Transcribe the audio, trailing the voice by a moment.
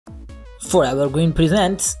Forever Green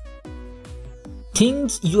presents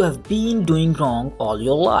things you have been doing wrong all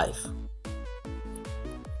your life.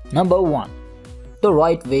 Number 1. The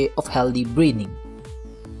right way of healthy breathing.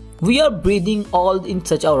 We are breathing all in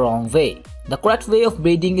such a wrong way. The correct way of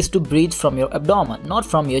breathing is to breathe from your abdomen, not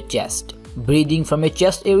from your chest. Breathing from your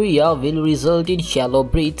chest area will result in shallow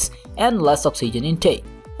breaths and less oxygen intake,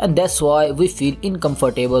 and that's why we feel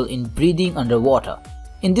uncomfortable in breathing underwater.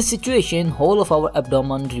 In this situation, whole of our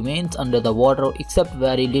abdomen remains under the water except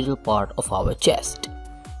very little part of our chest.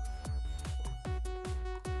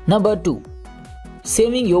 Number 2.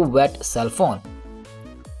 Saving your wet cell phone.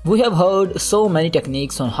 We have heard so many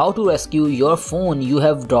techniques on how to rescue your phone you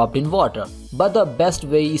have dropped in water, but the best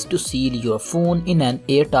way is to seal your phone in an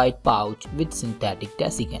airtight pouch with synthetic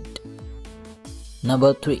desiccant.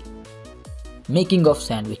 Number 3. Making of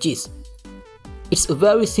sandwiches. It's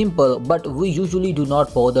very simple, but we usually do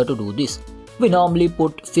not bother to do this. We normally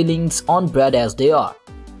put fillings on bread as they are.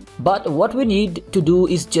 But what we need to do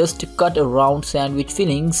is just cut round sandwich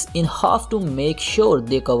fillings in half to make sure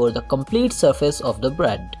they cover the complete surface of the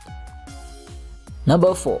bread.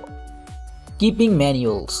 Number 4. Keeping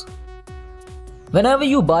manuals. Whenever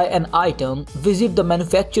you buy an item, visit the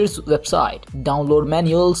manufacturer's website, download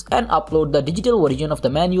manuals and upload the digital version of the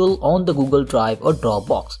manual on the Google Drive or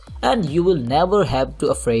Dropbox, and you will never have to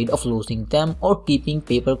be afraid of losing them or keeping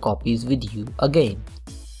paper copies with you again.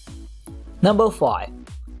 Number 5.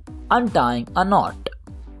 Untying a knot.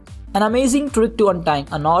 An amazing trick to untying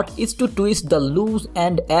a knot is to twist the loose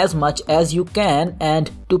end as much as you can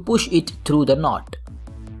and to push it through the knot.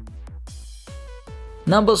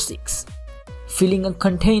 Number 6. Filling a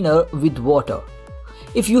container with water.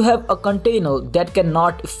 If you have a container that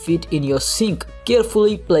cannot fit in your sink,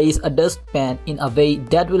 carefully place a dustpan in a way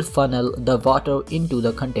that will funnel the water into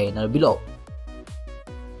the container below.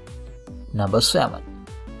 Number 7.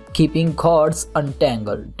 Keeping cords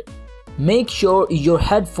untangled. Make sure your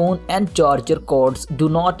headphone and charger cords do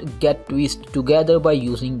not get twisted together by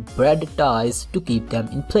using braid ties to keep them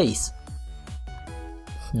in place.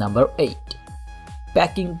 Number 8.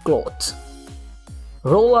 Packing clothes.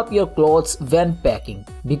 Roll up your clothes when packing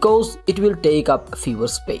because it will take up fewer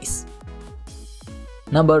space.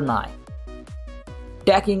 Number 9.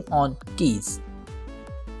 Tacking on keys.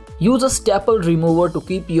 Use a staple remover to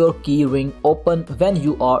keep your key ring open when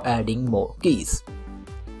you are adding more keys.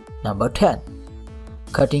 Number 10.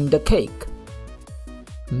 Cutting the cake.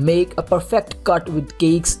 Make a perfect cut with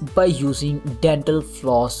cakes by using dental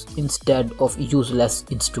floss instead of useless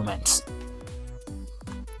instruments.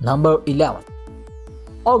 Number 11.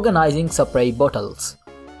 Organizing spray bottles.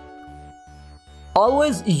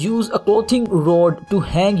 Always use a clothing rod to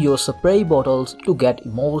hang your spray bottles to get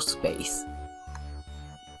more space.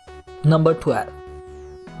 Number 12.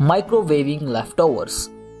 Microwaving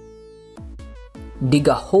leftovers. Dig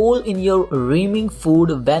a hole in your remaining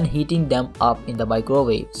food when heating them up in the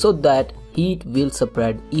microwave so that heat will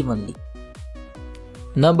spread evenly.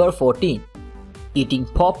 Number 14. Eating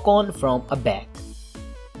popcorn from a bag.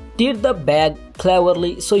 Tear the bag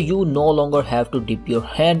cleverly so you no longer have to dip your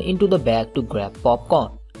hand into the bag to grab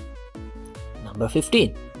popcorn. Number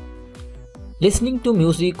 15. Listening to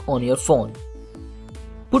music on your phone.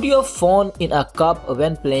 Put your phone in a cup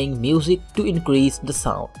when playing music to increase the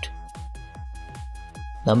sound.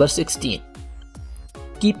 Number 16.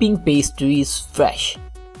 Keeping pastries fresh.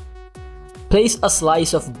 Place a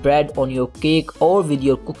slice of bread on your cake or with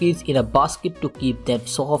your cookies in a basket to keep them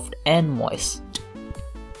soft and moist.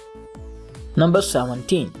 Number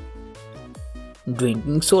 17.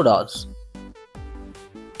 Drinking sodas.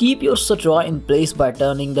 Keep your straw in place by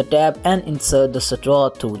turning the tap and insert the straw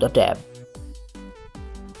through the tap.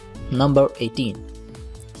 Number 18.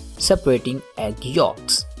 Separating egg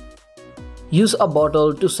yolks. Use a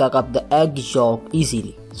bottle to suck up the egg yolk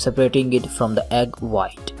easily, separating it from the egg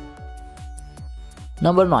white.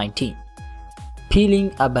 Number 19.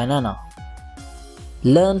 Peeling a banana.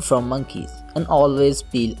 Learn from monkeys and always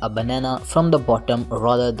peel a banana from the bottom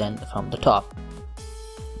rather than from the top.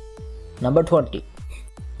 Number 20.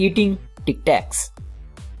 Eating Tic Tacs.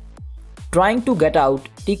 Trying to get out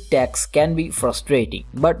Tic Tacs can be frustrating,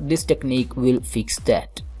 but this technique will fix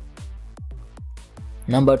that.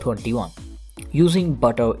 Number 21. Using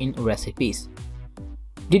butter in recipes.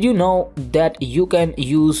 Did you know that you can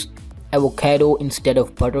use avocado instead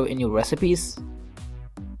of butter in your recipes?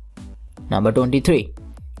 Number 23.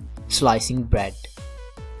 Slicing bread.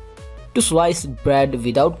 To slice bread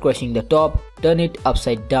without crushing the top, turn it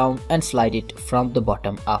upside down and slide it from the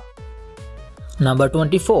bottom up. Number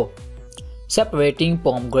 24. Separating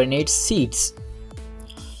pomegranate seeds.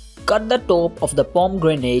 Cut the top of the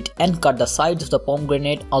pomegranate and cut the sides of the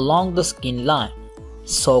pomegranate along the skin line.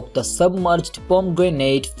 Soak the submerged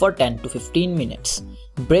pomegranate for 10 to 15 minutes.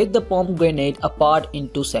 Break the pomegranate apart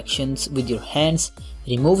into sections with your hands.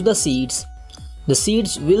 Remove the seeds. The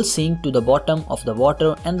seeds will sink to the bottom of the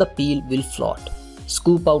water and the peel will float.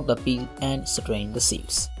 Scoop out the peel and strain the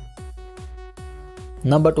seeds.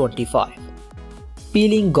 Number 25.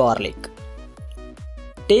 Peeling garlic.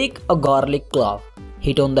 Take a garlic clove.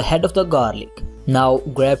 Hit on the head of the garlic. Now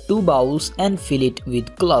grab 2 bowls and fill it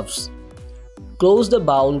with cloves. Close the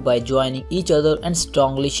bowl by joining each other and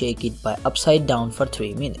strongly shake it by upside down for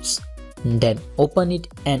 3 minutes. Then open it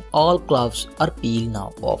and all cloves are peeled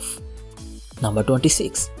now off. Number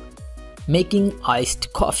 26. Making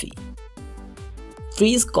iced coffee.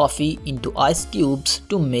 Freeze coffee into ice cubes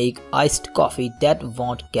to make iced coffee that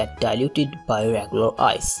won't get diluted by regular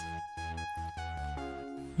ice.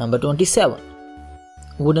 Number 27.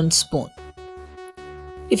 Wooden spoon.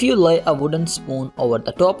 If you lay a wooden spoon over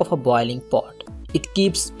the top of a boiling pot, it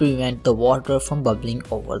prevents the water from bubbling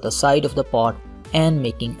over the side of the pot and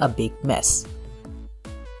making a big mess.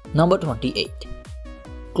 Number 28.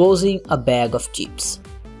 Closing a bag of chips.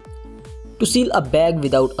 To seal a bag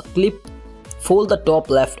without a clip, fold the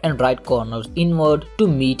top left and right corners inward to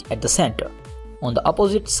meet at the center. On the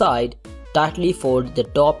opposite side, tightly fold the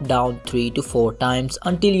top down 3 to 4 times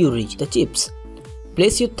until you reach the chips.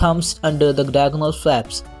 Place your thumbs under the diagonal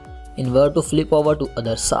flaps. Invert to flip over to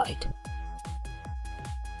other side.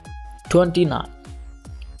 29.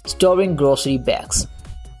 Storing grocery bags.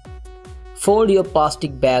 Fold your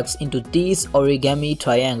plastic bags into these origami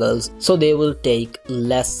triangles so they will take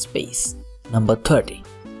less space. Number 30.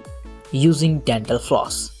 Using dental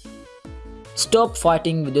floss. Stop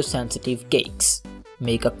fighting with your sensitive cakes.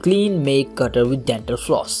 Make a clean make cutter with dental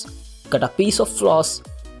floss. Cut a piece of floss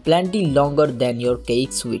plenty longer than your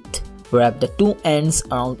cake's width. Wrap the 2 ends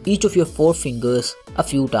around each of your 4 fingers a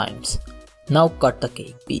few times. Now cut the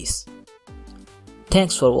cake piece.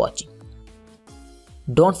 Thanks for watching.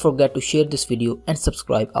 Don't forget to share this video and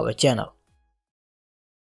subscribe our channel.